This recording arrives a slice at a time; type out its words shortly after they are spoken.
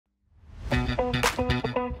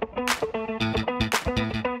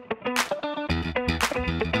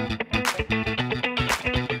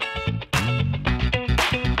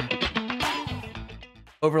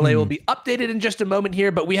Overlay will be updated in just a moment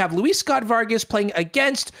here, but we have Luis Scott-Vargas playing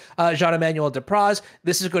against Jean-Emmanuel Depraz.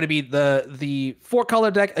 This is going to be the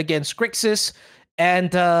 4-color deck against Grixis.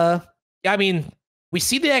 And I mean, we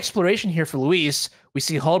see the exploration here for Luis. We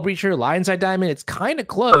see Hull Breacher, Lion's Eye Diamond. It's kind of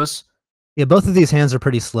close. Yeah, both of these hands are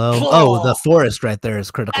pretty slow. Oh, the forest right there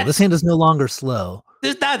is critical. This hand is no longer slow.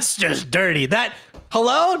 That's just dirty.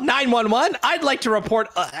 Hello, 911? I'd like to report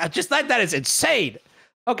just that is insane.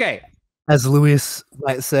 Okay. As Luis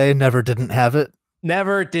might say, never didn't have it.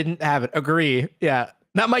 Never didn't have it. Agree. Yeah.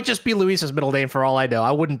 That might just be Luis's middle name for all I know.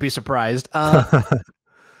 I wouldn't be surprised.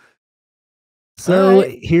 So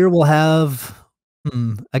here we'll have,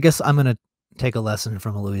 I guess I'm going to take a lesson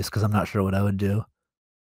from Luis because I'm not sure what I would do.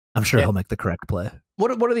 I'm sure he'll make the correct play.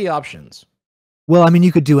 What are the options? Well, I mean,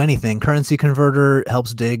 you could do anything. Currency Converter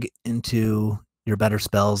helps dig into your better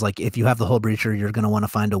spells. Like if you have the Hull Breacher, you're going to want to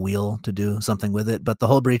find a wheel to do something with it. But the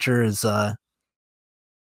Hull Breacher is,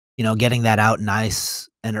 getting that out nice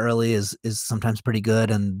and early is sometimes pretty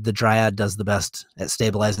good. And the Dryad does the best at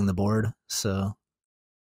stabilizing the board. So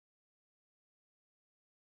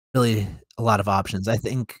really a lot of options. I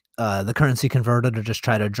think the Currency Converter to just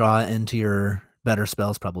try to draw into your better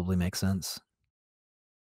spells probably makes sense.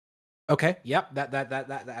 Okay. Yep. That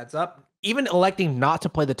adds up. Even electing not to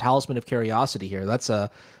play the Talisman of Curiosity here. That's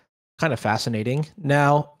kind of fascinating.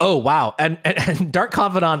 Now, oh wow. And Dark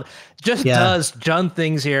Confidant just does Jun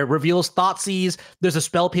things here, reveals Thoughtseize. There's a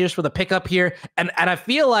Spell Pierce for the pickup here. And I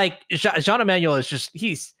feel like Jean-Emmanuel is just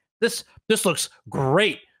this looks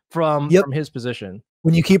great from his position.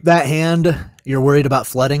 When you keep that hand, you're worried about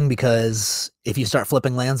flooding because if you start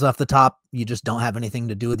flipping lands off the top, you just don't have anything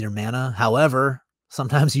to do with your mana. However,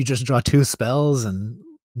 sometimes you just draw 2 spells and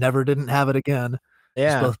never didn't have it again.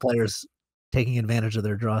 Yeah. Just both players taking advantage of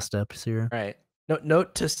their draw steps here. Right.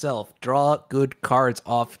 Note to self, draw good cards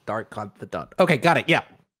off Dark Confidant. Okay, got it. Yeah.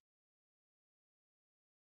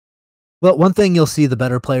 Well, one thing you'll see the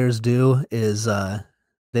better players do is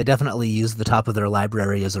they definitely use the top of their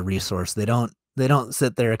library as a resource. They don't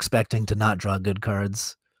sit there expecting to not draw good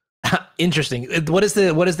cards. Interesting. What is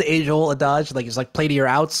the age-old adage? Like it's like play to your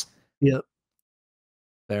outs? Yep.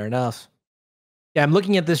 Fair enough. Yeah, I'm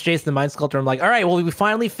looking at this Jason the Mind Sculptor. I'm like, all right, well, we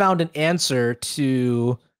finally found an answer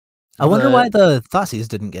to. I wonder why the Thoughtseize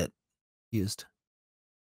didn't get used.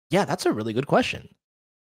 Yeah, that's a really good question.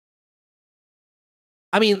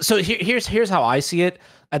 I mean, so here's how I see it.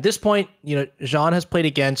 At this point, Jean has played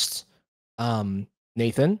against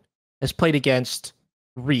Nathan, has played against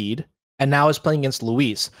Reed, and now is playing against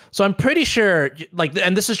Luis. So I'm pretty sure,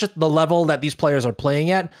 and this is just the level that these players are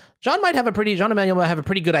playing at. Jean-Emmanuel might have a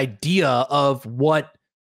pretty good idea of what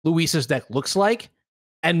Luis's deck looks like,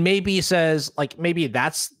 and maybe says, maybe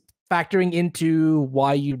that's factoring into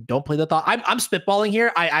why you don't play the thought. I'm spitballing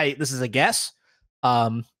here. This is a guess.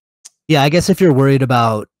 Yeah, I guess if you're worried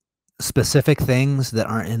about specific things that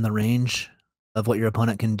aren't in the range of what your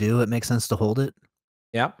opponent can do, it makes sense to hold it.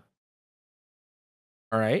 Yep.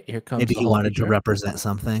 All right, here comes. Maybe he wanted to represent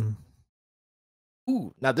something.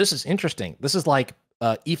 Ooh, now this is interesting. This is like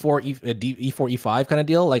E4, E4, E5 kind of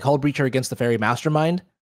deal, like Hull Breacher against the Fairy Mastermind.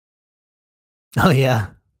 Oh yeah.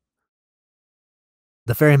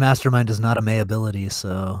 The Fairy Mastermind is not a May ability,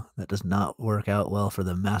 so that does not work out well for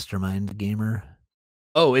the Mastermind gamer.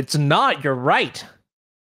 Oh, it's not. You're right.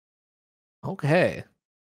 Okay.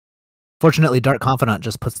 Fortunately, Dark Confidant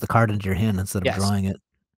just puts the card into your hand instead of drawing it.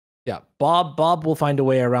 Yeah, Bob will find a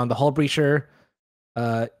way around the Hull Breacher.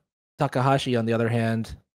 Takahashi, on the other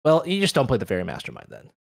hand, well, you just don't play the Fairy Mastermind then.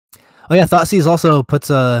 Oh yeah, Thoughtseize also puts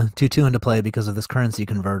a 2/2 into play because of this Currency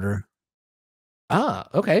Converter. Ah,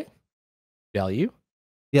 okay. Value.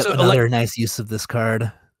 Yep, so another nice use of this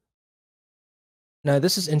card. Now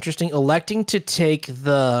this is interesting. Electing to take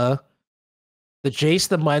the Jace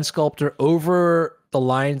the Mind Sculptor over the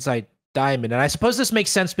Lion's Eye Diamond, and I suppose this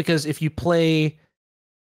makes sense because if you play,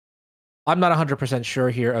 I'm not 100% sure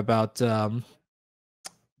here about. Do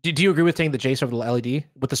you agree with taking the Jace over the LED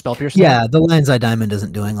with the Spell Pierce? Yeah, the Lion's Eye Diamond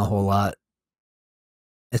isn't doing a whole lot.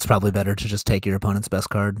 It's probably better to just take your opponent's best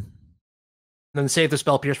card. And then save the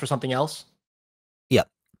Spell Pierce for something else? Yep.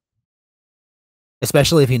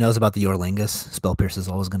 Especially if he knows about the Yorlingus. Spell Pierce is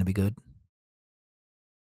always going to be good.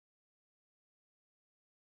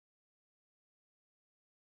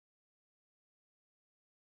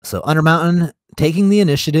 So Undermountain taking the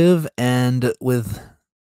initiative, and with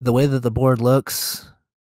the way that the board looks,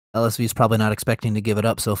 LSV is probably not expecting to give it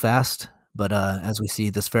up so fast. But as we see,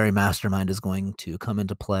 this Fairy Mastermind is going to come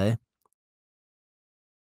into play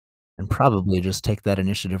and probably just take that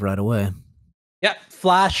initiative right away. Yeah,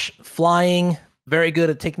 Flash, flying, very good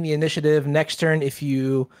at taking the initiative. Next turn, if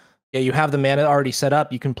you Yeah, you have the mana already set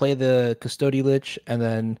up. You can play the Custody Lich and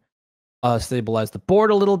then stabilize the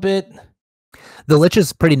board a little bit. The Lich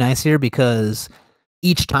is pretty nice here because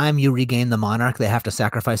each time you regain the Monarch, they have to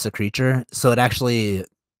sacrifice a creature, so it actually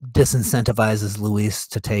disincentivizes Luis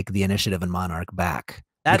to take the initiative and Monarch back.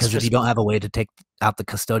 That's Because if just you don't have a way to take out the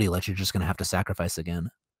Custody Lich, you're just going to have to sacrifice again.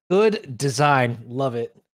 good design. Love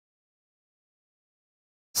it.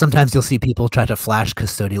 Sometimes you'll see people try to flash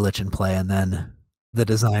Custody Lich in play, and then the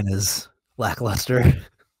design is lackluster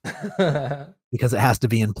because it has to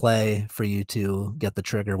be in play for you to get the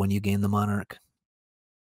trigger when you gain the Monarch.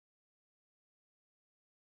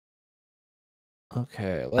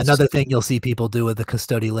 Okay. Another thing you'll see people do with the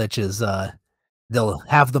Custody Lich is they'll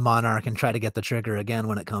have the Monarch and try to get the trigger again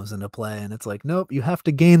when it comes into play, and it's like, nope, you have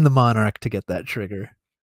to gain the Monarch to get that trigger.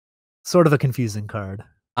 Sort of a confusing card.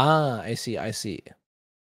 Ah, I see. I see.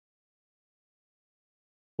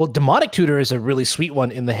 Well, Demonic Tutor is a really sweet one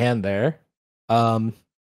in the hand there.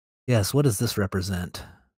 Yes, what does this represent?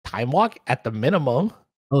 Time Walk at the minimum.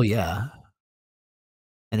 Oh, yeah.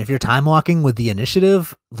 And if you're time walking with the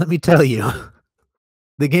initiative, let me tell you,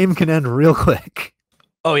 the game can end real quick.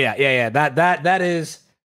 Oh yeah, yeah, yeah. That is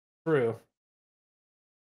true.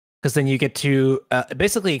 Because then you get to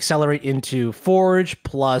basically accelerate into Forge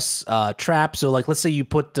plus Trap. So like, let's say you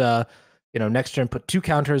put next turn put 2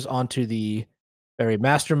 counters onto the Buried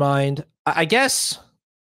Mastermind. I guess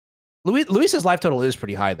Luis's life total is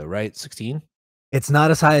pretty high though, right? 16. It's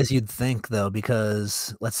not as high as you'd think though,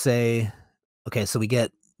 because let's say, okay, so we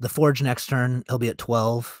get the Forge next turn. He'll be at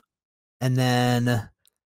 12, and then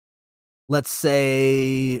let's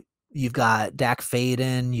say you've got Dak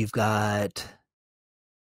Faden, you've got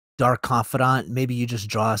Dark Confidant. Maybe you just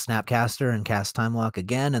draw a Snapcaster and cast Time Walk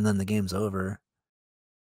again, and then the game's over.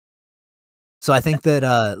 So I think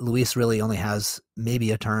that Luis really only has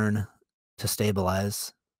maybe a turn to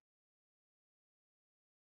stabilize.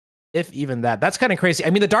 If even that. That's kind of crazy.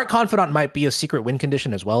 I mean, the Dark Confidant might be a secret win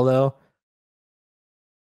condition as well, though.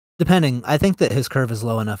 Depending. I think that his curve is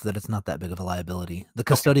low enough that it's not that big of a liability. The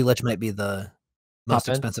Custody Lich might be the most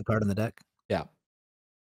expensive card in the deck. Yeah.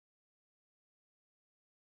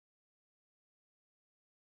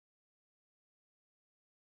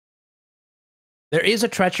 There is a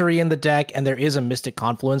Treachery in the deck, and there is a Mystic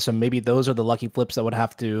Confluence, so maybe those are the lucky flips that would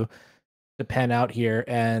have to pan out here.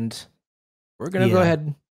 And we're going to go ahead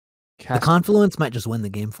and cast. The Confluence might just win the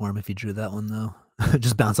game for him if he drew that one, though.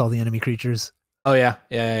 Just bounce all the enemy creatures. Oh, yeah.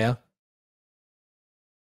 Yeah. All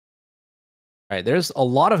right, there's a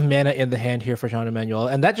lot of mana in the hand here for Jean-Emmanuel,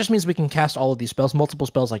 and that just means we can cast all of these spells, multiple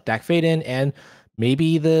spells like Dak Faden, and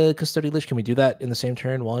maybe the Custody Lich. Can we do that in the same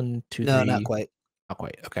turn? 1, 2, 3? No, not quite. Not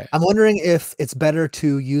quite. Okay. I'm wondering if it's better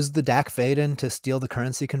to use the Dak Faden to steal the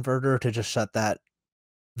currency converter to just shut that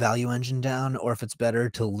value engine down, or if it's better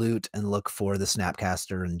to loot and look for the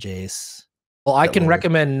Snapcaster and Jace. Well, I can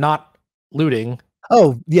recommend not looting.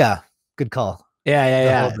 Oh, yeah. Good call.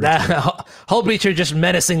 Yeah. That Hull Breacher just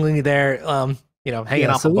menacingly there, hanging off a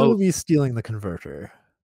boat. So we'll be stealing the converter.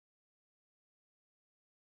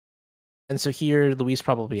 And so here, Luis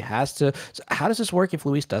probably has to. So how does this work if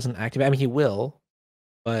Luis doesn't activate? I mean, he will,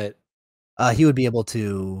 but he would be able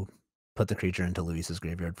to put the creature into Luis's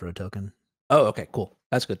graveyard for a token. Oh, okay, cool.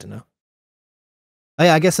 That's good to know. Oh,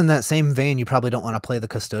 yeah, I guess in that same vein, you probably don't want to play the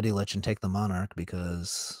Custody Lich and take the Monarch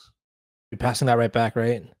because you're passing that right back,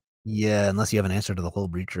 right? Yeah, unless you have an answer to the Hull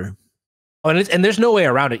Breacher. Oh, and there's no way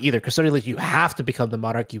around it either. Custody Lich, you have to become the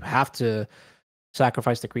Monarch. You have to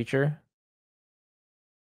sacrifice the creature.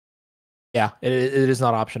 Yeah, it is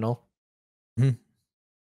not optional. Mm-hmm.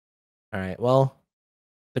 All right. Well,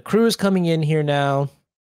 the crew is coming in here now.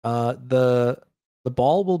 The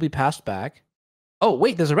ball will be passed back. Oh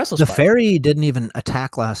wait, there's a Restless The Fire. fairy didn't even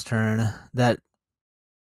attack last turn. That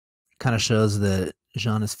kind of shows that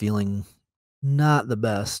Jean is feeling not the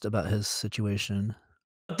best about his situation.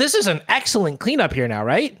 But this is an excellent cleanup here now,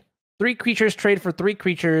 right? 3 creatures trade for 3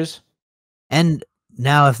 creatures. And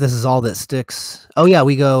now if this is all that sticks... Oh yeah,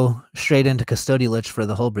 we go straight into Custody Lich for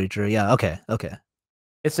the Hull Breacher. Yeah, okay.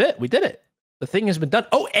 It's it. We did it. The thing has been done.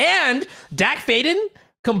 Oh, and Dak Faden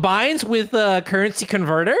combines with Currency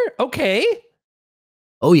Converter. Okay.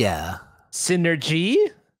 Oh yeah. Synergy.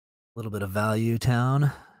 A little bit of value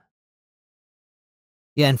town.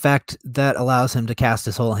 Yeah, in fact, that allows him to cast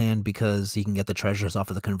his whole hand because he can get the treasures off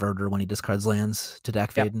of the converter when he discards lands to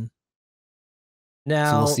Dak Faden.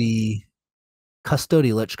 Now, so we'll see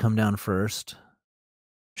Custody Lich come down first.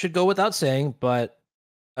 Should go without saying, but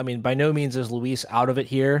I mean, by no means is Luis out of it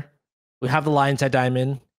here. We have the Lion's Head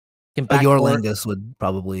Diamond. Your Lingus would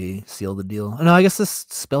probably seal the deal. No, I guess this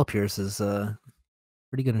Spell Pierce is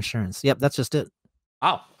pretty good insurance. Yep, that's just it.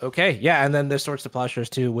 Oh, okay. Yeah, and then there's Swords to Plowshares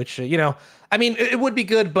too, which I mean, it would be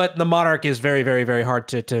good, but the Monarch is very, very, very hard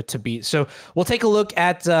to beat. So we'll take a look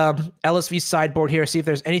at LSV's sideboard here, see if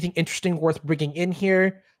there's anything interesting worth bringing in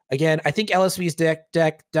here. Again, I think LSV's deck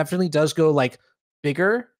definitely does go like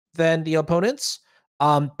bigger than the opponents.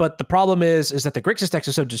 But the problem is that the Grixis decks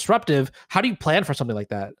are so disruptive. How do you plan for something like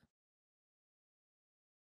that?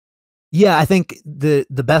 Yeah, I think the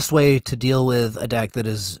best way to deal with a deck that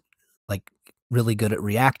is like really good at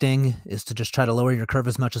reacting is to just try to lower your curve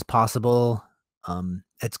as much as possible.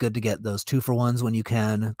 It's good to get those 2-for-1s when you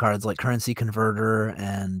can. Cards like Currency Converter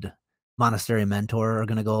and Monastery Mentor are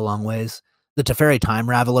going to go a long ways. The Teferi Time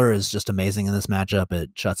Raveler is just amazing in this matchup. It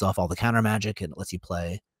shuts off all the counter magic and it lets you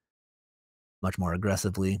play much more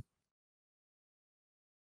aggressively.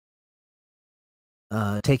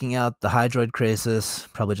 Taking out the Hydroid Krasis,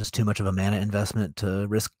 probably just too much of a mana investment to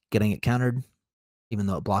risk getting it countered, even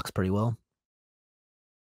though it blocks pretty well.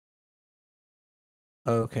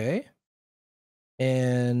 Okay.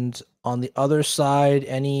 And on the other side,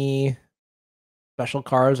 any special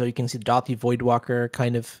cards, or you can see Dothy Voidwalker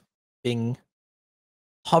kind of being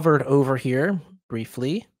hovered over here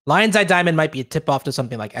briefly. Lion's Eye Diamond might be a tip-off to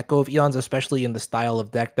something like Echo of Eons, especially in the style of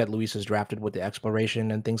deck that Luis has drafted with the Exploration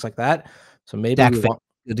and things like that. So maybe we want...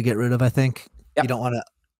 good to get rid of, I think. Yep. You don't want to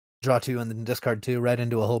draw 2 and then discard 2 right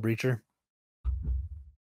into a Hull Breacher.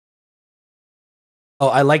 Oh,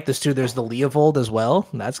 I like this too. There's the Leovold as well.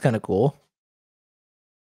 That's kind of cool.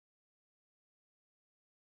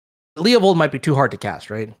 Leovold might be too hard to cast,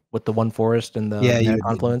 right? With the 1 forest and the mana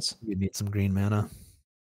confluence. You need some green mana.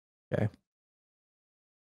 Okay.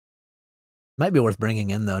 Might be worth bringing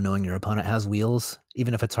in, though, knowing your opponent has wheels,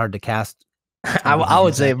 even if it's hard to cast. I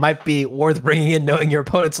would say it might be worth bringing in knowing your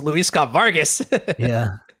opponent's Luis Scott-Vargas.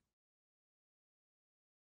 Yeah.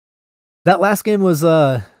 That last game was,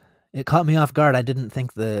 it caught me off guard. I didn't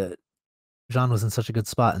think that Jean was in such a good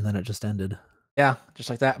spot, and then it just ended. Yeah,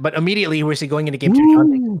 just like that. But immediately we see going into game 2,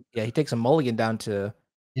 Jean he takes a mulligan down to...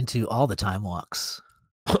 into all the time walks.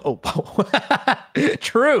 Oh,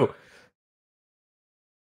 true.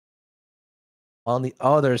 On the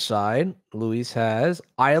other side, Luis has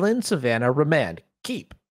Island, Savannah, Remand.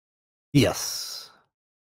 Keep. Yes.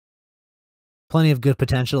 Plenty of good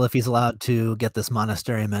potential if he's allowed to get this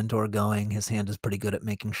Monastery Mentor going. His hand is pretty good at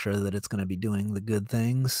making sure that it's going to be doing the good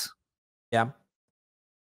things. Yeah.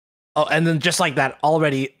 Oh, and then just like that,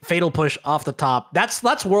 already Fatal Push off the top.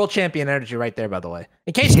 That's world champion energy right there, by the way.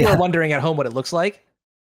 In case you were wondering at home what it looks like.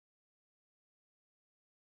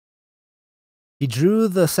 He drew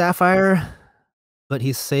the Sapphire, but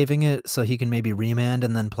he's saving it so he can maybe remand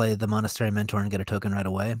and then play the Monastery Mentor and get a token right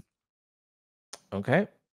away. Okay.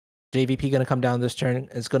 JVP going to come down this turn.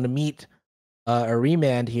 It's going to meet a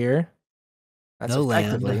remand here. That's no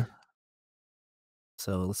effectively. Land.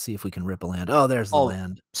 So let's see if we can rip a land. Oh, there's the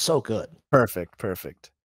land. So good. Perfect, perfect.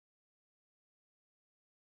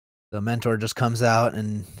 The Mentor just comes out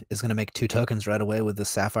and is going to make 2 tokens right away with the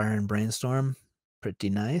Sapphire and Brainstorm. Pretty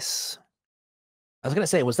nice. I was going to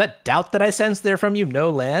say, was that doubt that I sensed there from you?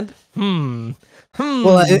 No land? Well,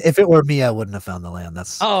 if it were me, I wouldn't have found the land.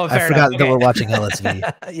 That's I forgot that we're watching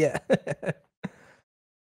LSV. Yeah.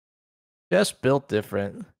 Just built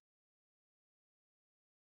different.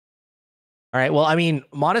 All right. Well, I mean,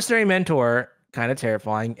 Monastery Mentor, kind of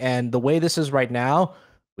terrifying. And the way this is right now,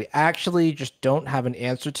 we actually just don't have an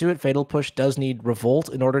answer to it. Fatal Push does need Revolt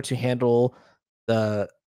in order to handle the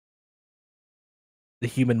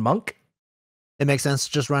human monk. It makes sense.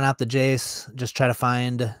 Just run out the Jace. Just try to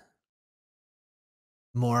find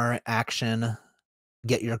more action.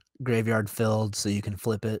 Get your graveyard filled so you can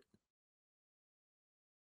flip it.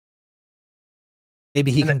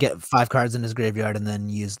 Maybe he can get 5 cards in his graveyard and then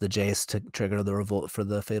use the Jace to trigger the Revolt for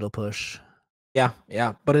the Fatal Push. Yeah,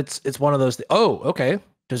 yeah. But it's one of those... Oh, okay.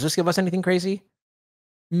 Does this give us anything crazy?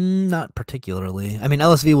 Not particularly. I mean,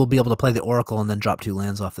 LSV will be able to play the Oracle and then drop 2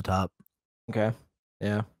 lands off the top. Okay.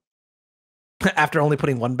 Yeah. After only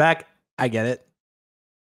putting 1 back, I get it.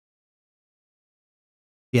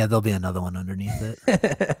 Yeah, there'll be another one underneath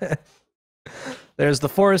it. There's the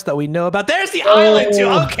forest that we know about. There's the island too.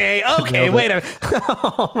 Okay, okay. Wait a minute.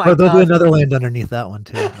 Oh my God. There'll be another land underneath that one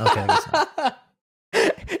too. Okay.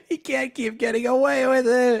 He can't keep getting away with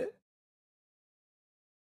it.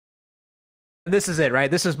 This is it,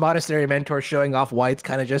 right? This is Monastery Mentor showing off why it's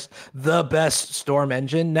kind of just the best Storm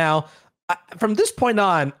engine. Now, from this point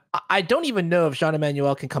on, I don't even know if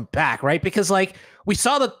Jean-Emmanuel can come back, right? Because like we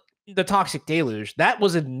saw the Toxic Deluge, that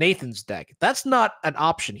was in Nathan's deck. That's not an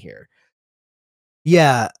option here.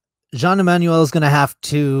 Yeah, Jean-Emmanuel is going to have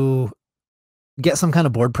to get some kind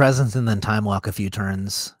of board presence and then time walk a few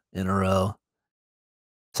turns in a row.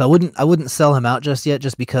 So I wouldn't sell him out just yet,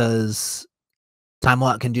 just because Time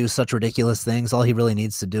Walk can do such ridiculous things. All he really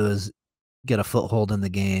needs to do is get a foothold in the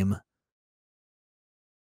game.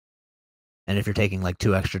 And if you're taking like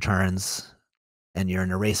 2 extra turns and you're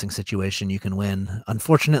in a racing situation, you can win.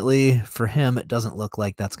 Unfortunately for him, it doesn't look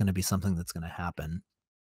like that's going to be something that's going to happen.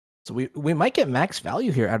 So we might get max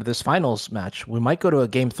value here out of this finals match. We might go to a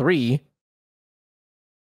game 3.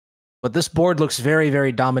 But this board looks very,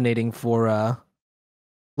 very dominating for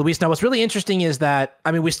Luis. Now, what's really interesting is that,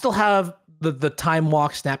 I mean, we still have the Time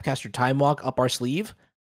Walk, Snapcaster Time Walk up our sleeve.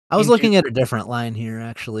 I was looking at a different line here,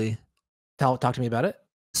 actually. Talk to me about it.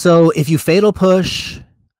 So if you Fatal Push,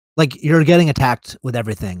 like, you're getting attacked with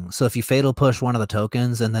everything. So if you Fatal Push one of the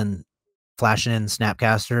tokens and then flash in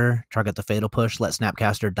Snapcaster, target the Fatal Push, let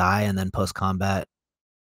Snapcaster die, and then post-combat.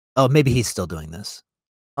 Oh, maybe he's still doing this.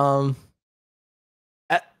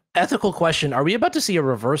 Ethical question. Are we about to see a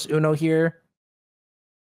reverse Uno here?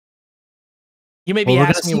 You may be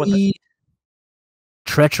asking me what the...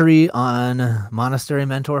 Treachery on Monastery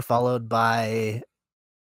Mentor, followed by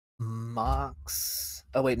Mox.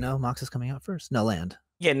 Oh, wait, no. Mox is coming out first. No, Land.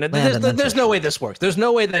 Yeah, no, there's no way this works. There's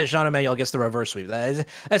no way that Jean-Emmanuel gets the reverse sweep. That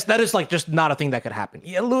is like just not a thing that could happen.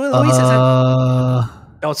 Yeah, Luis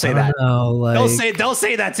don't say that. Like, don't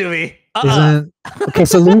say that to me. Okay,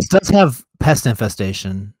 so Luis does have Pest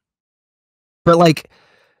Infestation. But like,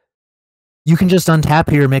 you can just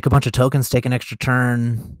untap here, make a bunch of tokens, take an extra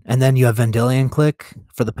turn, and then you have Vendilion Click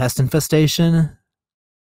for the Pest Infestation.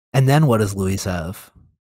 And then what does Luis have?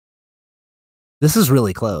 This is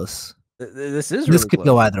really close. This could close.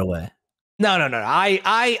 Go either way. No.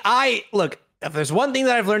 I look, if there's one thing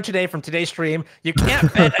that I've learned today from today's stream, you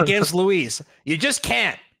can't bet against Luis. You just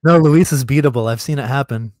can't. No, Luis is beatable. I've seen it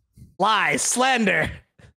happen. Lies, slander.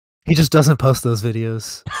 He just doesn't post those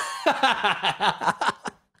videos.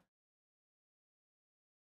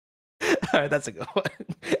 All right, that's a good one.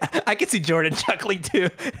 I can see Jordan chuckling too.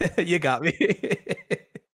 You got me.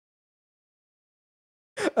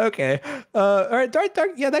 Okay. All right, dark.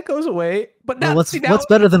 Yeah, that goes away. But now, what's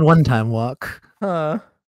better than 1 Time Walk? 2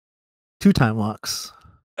 Time Walks.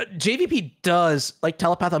 JVP does, like,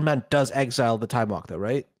 Telepath on Man does exile the Time Walk, though,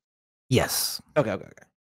 right? Yes. Okay.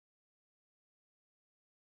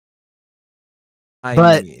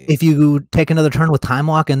 But if you take another turn with Time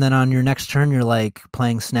Walk, and then on your next turn you're like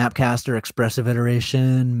playing Snapcaster, Expressive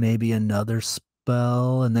Iteration, maybe another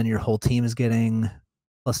spell, and then your whole team is getting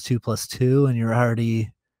 +2/+2, and you're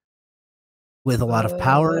already with a lot of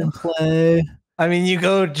power in play. I mean, you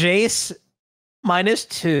go Jace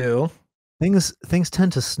 -2. Things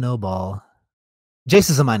tend to snowball.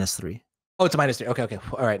 Jace is a -3. Oh, it's a -3. Okay.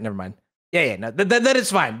 All right, never mind. Yeah. No, then it's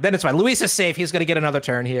fine. Then it's fine. Luis is safe. He's going to get another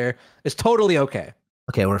turn here. It's totally okay.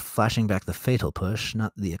 Okay, we're flashing back the Fatal Push,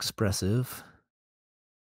 not the Expressive.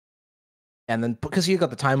 And then, because you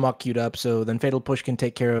got the Time Walk queued up, so then Fatal Push can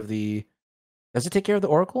take care of the... Does it take care of the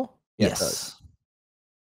Oracle? Yeah, yes. It does.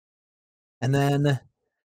 And then,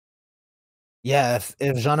 yeah,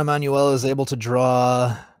 if Jean-Emmanuel is able to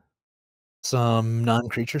draw some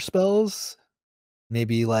non-creature spells,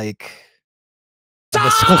 maybe like...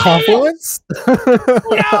 Mystical Confluence?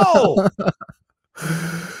 No!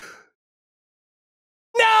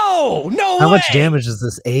 No How much damage is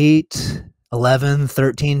this? 8, 11,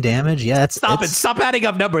 13 damage? Yeah, Stop it. Stop adding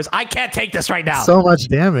up numbers. I can't take this right now. So much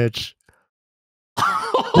damage.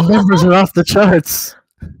 The numbers are off the charts.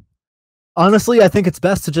 Honestly, I think it's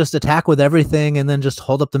best to just attack with everything and then just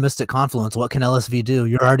hold up the Mystic Confluence. What can LSV do?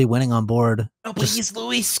 You're already winning on board. No, but he's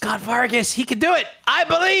Luis Scott-Vargas. He can do it. I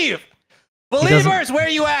believe. Believers, where are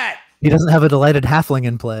you at? He doesn't have a Delighted Halfling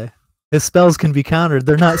in play. His spells can be countered.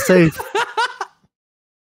 They're not safe.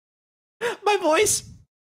 My voice.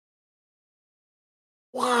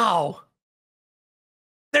 Wow.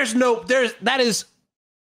 That is.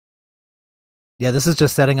 Yeah, this is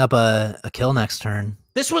just setting up a kill next turn.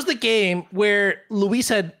 This was the game where Luis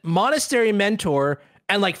had Monastery Mentor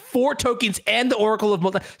and like 4 tokens and the Oracle of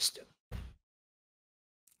Multi.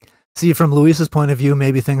 See, from Luis's point of view,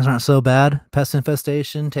 maybe things aren't so bad. Pest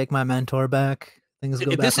Infestation, take my Mentor back. Things go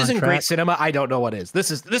back on track. If this isn't great cinema, I don't know what is. This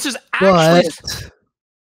is actually...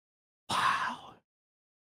 Wow.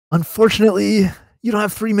 Unfortunately, you don't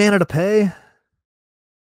have 3 mana to pay.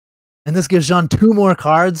 And this gives Jean 2 more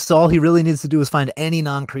cards, so all he really needs to do is find any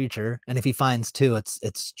non-creature. And if he finds 2, it's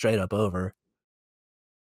straight up over.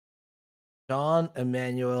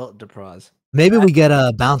 Jean-Emmanuel Depraz. Maybe we get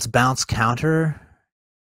a bounce counter.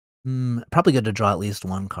 Probably good to draw at least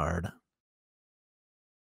 1 card.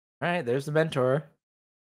 All right, there's the Mentor.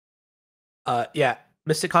 Yeah,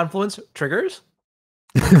 Mystic Confluence triggers.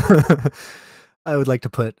 I would like to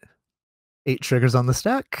put 8 triggers on the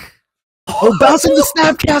stack. Oh, bouncing the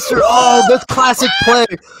Snapcaster! Oh, that's classic play.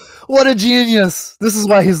 What a genius! This is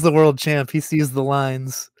why he's the world champ. He sees the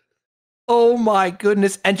lines. Oh my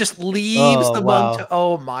goodness! And just leaves the wow. monk.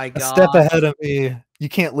 Oh my god! A step ahead of me. You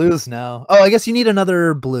can't lose now. Oh, I guess you need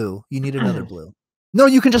another blue. You need another blue. No,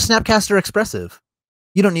 you can just Snapcaster Expressive.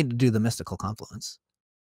 You don't need to do the Mystical Confluence.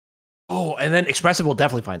 Oh, and then Expressive will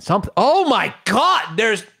definitely find something. Oh my god!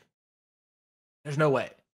 There's no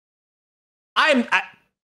way. I'm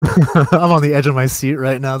on the edge of my seat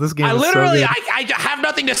right now. This game. Is literally, so good. I have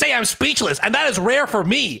nothing to say. I'm speechless, and that is rare for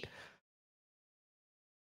me.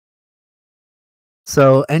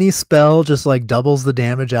 So any spell just like doubles the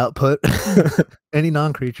damage output. Any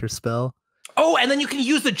non-creature spell. Oh, and then you can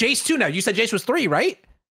use the Jace too now. You said Jace was 3, right?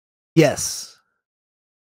 Yes.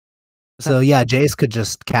 So yeah, Jace could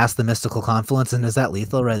just cast the Mystical Confluence, and is that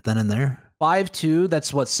lethal right then and there? 5/2.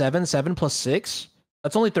 That's what 7. 7 plus 6.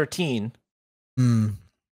 That's only 13. Hmm.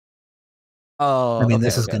 Oh, I mean,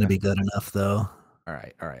 this is going to be good enough, though. All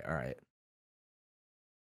right.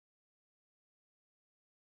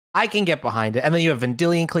 I can get behind it. And then you have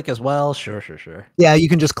Vendilion Click as well. Sure. Yeah, you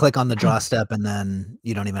can just click on the draw step, and then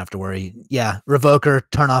you don't even have to worry. Yeah, Revoker,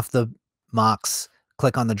 turn off the Mox,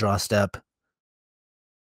 click on the draw step.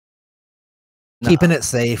 Keeping it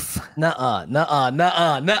safe. Nuh-uh.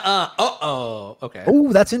 Okay.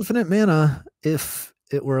 Oh, that's infinite mana, if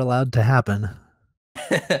it were allowed to happen.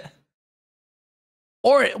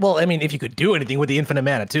 Or, well, I mean, if you could do anything with the infinite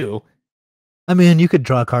mana, too. I mean, you could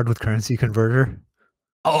draw a card with Currency Converter.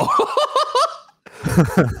 Oh.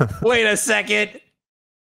 Wait a second.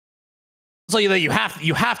 So you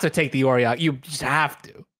have to take the Ori out. You just have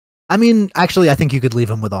to. I mean, actually, I think you could leave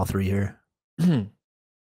him with all 3 here.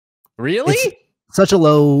 Really? It's such a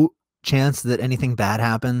low chance that anything bad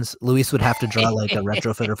happens. Luis would have to draw like a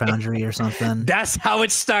Retrofitter Foundry or something. That's how it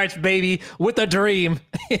starts, baby, with a dream.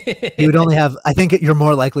 He would only have, I think you're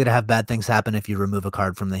more likely to have bad things happen if you remove a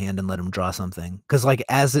card from the hand and let him draw something. Because like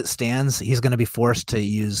as it stands, he's going to be forced to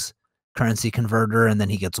use Currency Converter, and then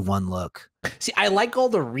he gets 1 look. See, I like all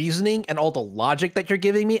the reasoning and all the logic that you're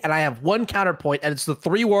giving me, and I have one counterpoint, and it's the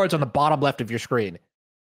 3 words on the bottom left of your screen.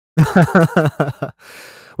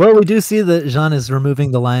 Well, we do see that Jean is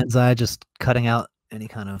removing the Lion's Eye, just cutting out any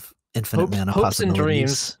kind of infinite mana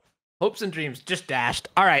possibilities. Hopes and dreams, just dashed.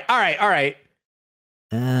 All right.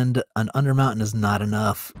 And an Undermountain is not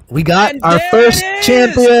enough. We got our first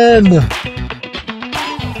champion!